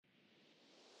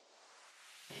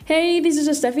Hey, this is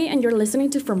Steffi, and you're listening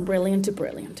to From Brilliant to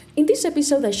Brilliant. In this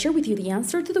episode, I share with you the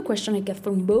answer to the question I get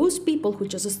from most people who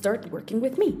just start working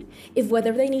with me: if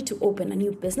whether they need to open a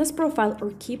new business profile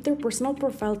or keep their personal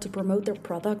profile to promote their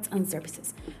products and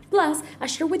services. Plus, I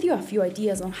share with you a few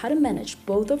ideas on how to manage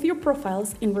both of your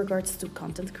profiles in regards to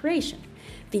content creation.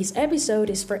 This episode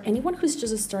is for anyone who's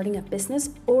just starting a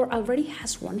business or already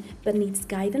has one but needs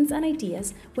guidance and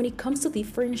ideas when it comes to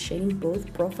differentiating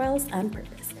both profiles and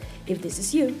purpose. If this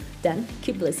is you, then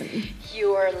keep listening.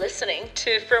 You are listening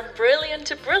to From Brilliant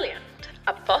to Brilliant,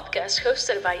 a podcast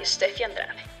hosted by Steffi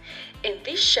Andrade. In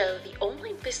this show, the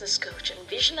online business coach and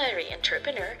visionary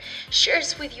entrepreneur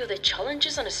shares with you the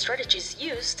challenges and strategies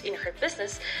used in her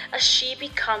business as she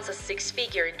becomes a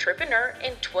six-figure entrepreneur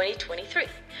in 2023.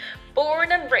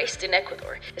 Born and raised in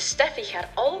Ecuador, Steffi had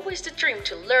always the dream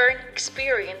to learn,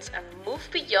 experience, and move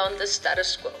beyond the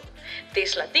status quo.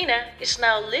 This Latina is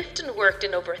now lived and worked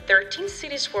in over 13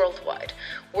 cities worldwide,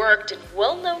 worked in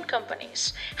well-known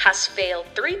companies, has failed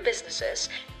 3 businesses,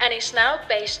 and is now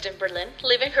based in Berlin,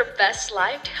 living her best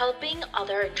life helping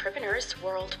other entrepreneurs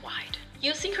worldwide.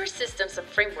 Using her systems and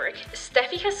framework,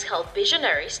 Steffi has helped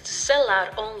visionaries to sell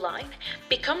out online,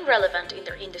 become relevant in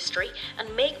their industry,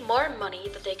 and make more money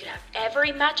than they could have ever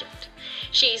imagined.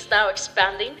 She is now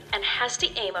expanding and has the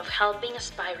aim of helping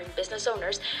aspiring business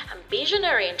owners and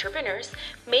visionary entrepreneurs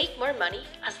make more money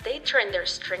as they turn their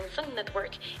strength and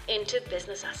network into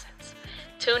business assets.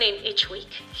 Tune in each week.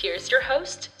 Here's your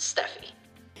host, Steffi.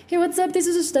 Hey, what's up? This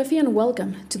is Steffi and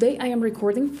welcome. Today I am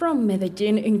recording from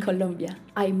Medellin in Colombia.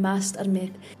 I must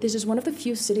admit, this is one of the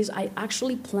few cities I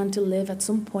actually plan to live at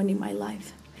some point in my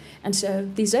life. And so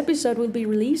this episode will be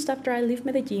released after I leave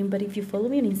Medellin, but if you follow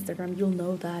me on Instagram, you'll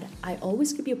know that I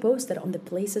always keep you posted on the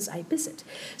places I visit.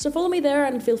 So follow me there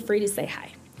and feel free to say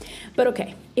hi. But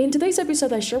okay, in today's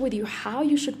episode, I share with you how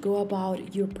you should go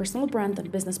about your personal brand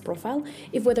and business profile,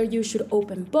 if whether you should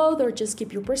open both or just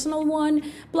keep your personal one.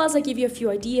 Plus, I give you a few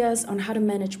ideas on how to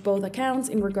manage both accounts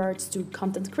in regards to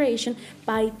content creation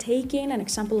by taking an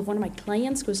example of one of my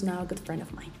clients who's now a good friend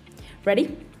of mine.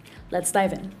 Ready? Let's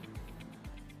dive in.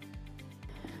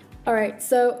 Alright,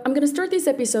 so I'm going to start this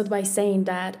episode by saying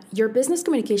that your business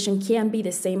communication can be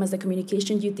the same as the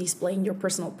communication you display in your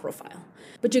personal profile.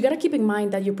 But you got to keep in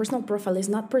mind that your personal profile is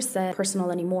not per se personal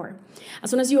anymore.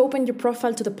 As soon as you open your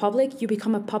profile to the public, you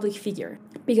become a public figure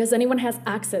because anyone has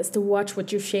access to watch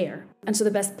what you share. And so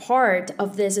the best part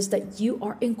of this is that you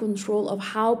are in control of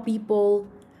how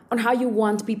you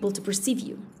want people to perceive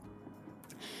you.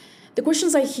 The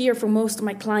questions I hear from most of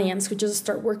my clients who just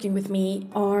start working with me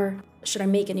are: should I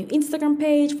make a new Instagram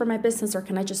page for my business, or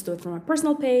can I just do it from my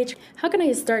personal page? How can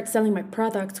I start selling my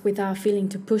products without feeling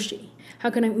too pushy? How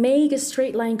can I make a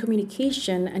straight line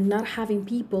communication and not having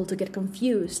people to get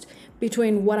confused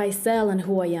between what I sell and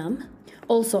who I am?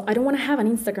 Also, I don't want to have an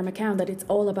Instagram account that it's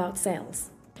all about sales.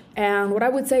 And what I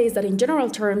would say is that in general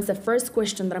terms, the first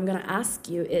question that I'm going to ask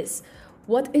you is: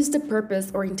 what is the purpose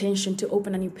or intention to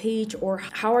open a new page, or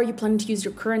how are you planning to use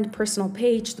your current personal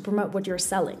page to promote what you're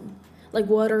selling? Like,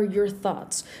 what are your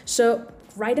thoughts? So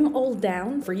write them all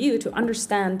down for you to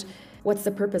understand what's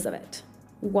the purpose of it.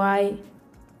 Why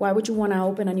would you want to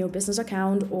open a new business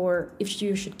account, or if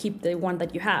you should keep the one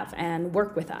that you have and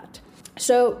work with that?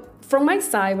 So from my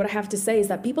side, what I have to say is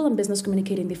that people in business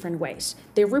communicate in different ways.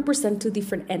 They represent 2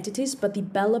 different entities, but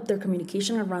develop their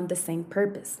communication around the same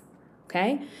purpose.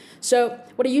 Okay? So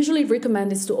what I usually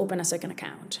recommend is to open a second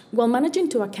account. While managing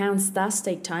 2 accounts does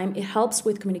take time, it helps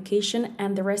with communication,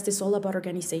 and the rest is all about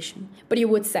organization. But you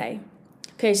would say,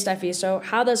 okay, Steffi, so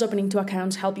how does opening 2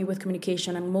 accounts help you with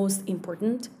communication and, most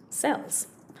important, sales?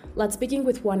 Let's begin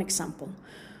with one example.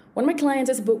 One of my clients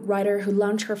is a book writer who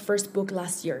launched her first book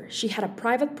last year. She had a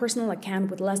private personal account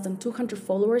with less than 200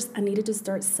 followers and needed to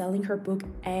start selling her book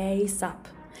ASAP.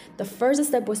 The first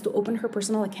step was to open her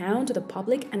personal account to the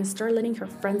public and start letting her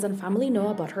friends and family know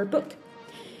about her book.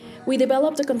 We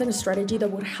developed a content strategy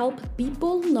that would help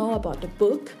people know about the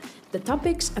book, the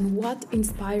topics, and what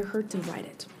inspired her to write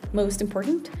it. Most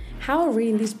important, how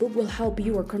reading this book will help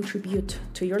you or contribute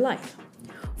to your life.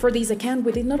 For this account,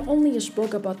 we did not only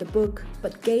spoke about the book,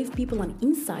 but gave people an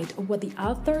insight of what the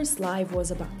author's life was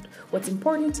about, what's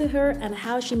important to her, and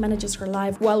how she manages her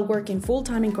life while working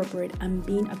full-time in corporate and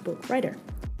being a book writer.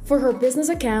 For her business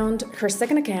account, her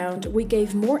second account, we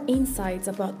gave more insights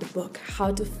about the book,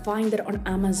 how to find it on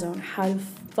Amazon, how to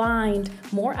find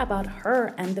more about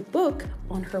her and the book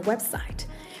on her website.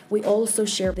 We also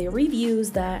share the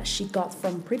reviews that she got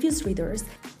from previous readers,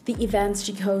 the events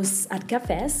she hosts at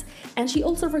cafes, and she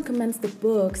also recommends the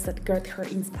books that got her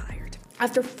inspired.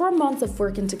 After 4 months of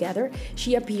working together,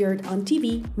 she appeared on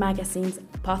TV, magazines,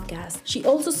 podcasts. She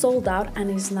also sold out and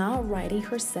is now writing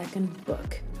her second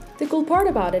book. The cool part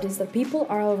about it is that people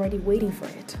are already waiting for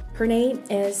it. Her name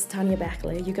is Tanya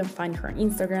Beckley. You can find her on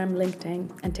Instagram, LinkedIn,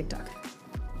 and TikTok.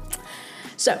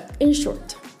 So, in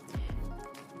short,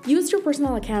 use your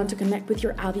personal account to connect with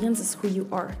your audience as who you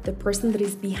are, the person that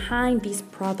is behind this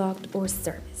product or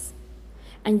service.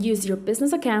 And use your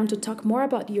business account to talk more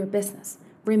about your business.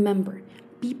 Remember,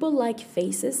 people like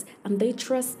faces and they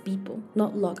trust people,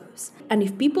 not logos. And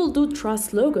if people do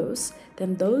trust logos,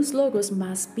 then those logos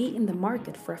must be in the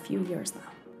market for a few years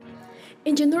now.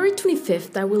 In January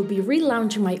 25th, I will be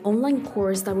relaunching my online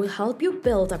course that will help you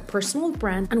build a personal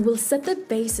brand and will set the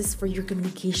basis for your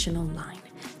communication online.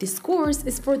 This course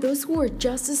is for those who are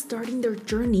just starting their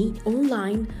journey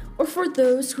online or for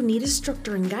those who need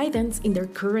structure and guidance in their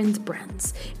current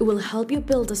brands. It will help you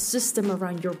build a system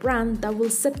around your brand that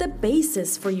will set the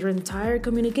basis for your entire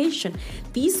communication.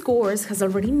 This course has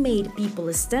already made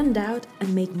people stand out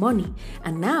and make money,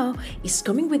 and now it's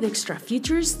coming with extra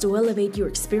features to elevate your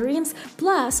experience,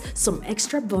 plus some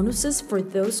extra bonuses for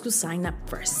those who sign up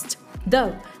first.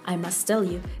 Though, I must tell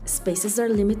you, spaces are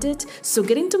limited, so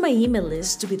get into my email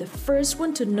list to be the first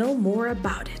one to know more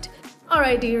about it.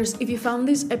 Alright dears, if you found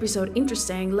this episode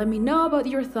interesting, let me know about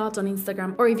your thoughts on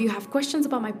Instagram, or if you have questions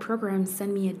about my program,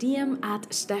 send me a DM at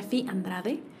Steffi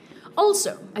Andrade.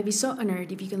 Also, I'd be so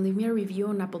honored if you can leave me a review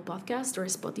on Apple Podcasts or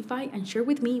Spotify and share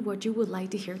with me what you would like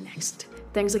to hear next.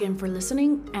 Thanks again for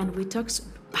listening, and we talk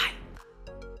soon. Bye!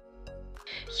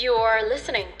 You are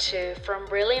listening to From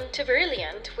Brilliant to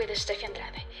Brilliant with Steffi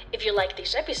Andrade. If you like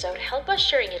this episode, help us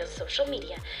sharing it on social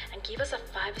media and give us a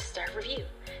 5-star review.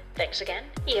 Thanks again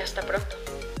y hasta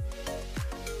pronto.